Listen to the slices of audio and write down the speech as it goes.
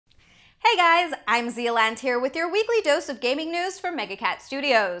Hey guys, I'm Zealand here with your weekly dose of gaming news from MegaCat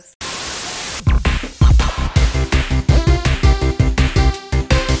Studios.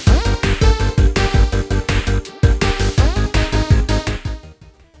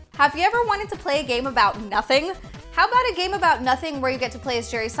 Have you ever wanted to play a game about nothing? How about a game about nothing where you get to play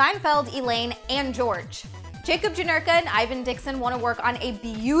as Jerry Seinfeld, Elaine, and George? Jacob, Janerka, and Ivan Dixon want to work on a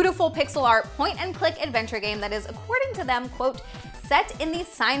beautiful pixel art point-and-click adventure game that is, according to them, quote, set in the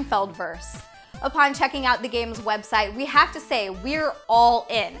Seinfeld-Verse. Upon checking out the game's website, we have to say we're all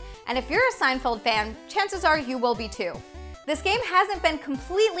in. And if you're a Seinfeld fan, chances are you will be too. This game hasn't been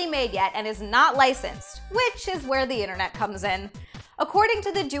completely made yet and is not licensed, which is where the internet comes in. According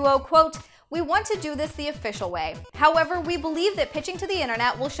to the duo, quote, we want to do this the official way. However, we believe that pitching to the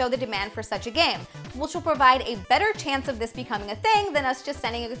internet will show the demand for such a game, which will provide a better chance of this becoming a thing than us just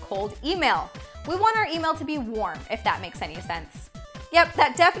sending a cold email. We want our email to be warm, if that makes any sense. Yep,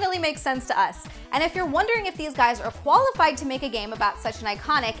 that definitely makes sense to us. And if you're wondering if these guys are qualified to make a game about such an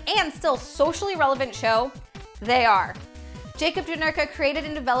iconic and still socially relevant show, they are. Jacob Janerka created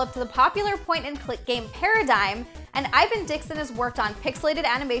and developed the popular point-and-click game Paradigm, and Ivan Dixon has worked on pixelated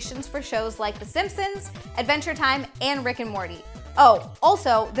animations for shows like The Simpsons, Adventure Time, and Rick and Morty. Oh,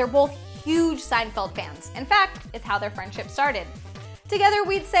 also, they're both huge Seinfeld fans. In fact, it's how their friendship started. Together,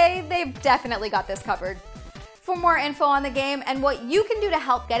 we'd say they've definitely got this covered. For more info on the game and what you can do to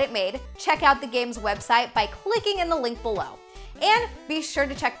help get it made, check out the game's website by clicking in the link below. And be sure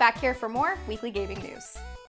to check back here for more weekly gaming news.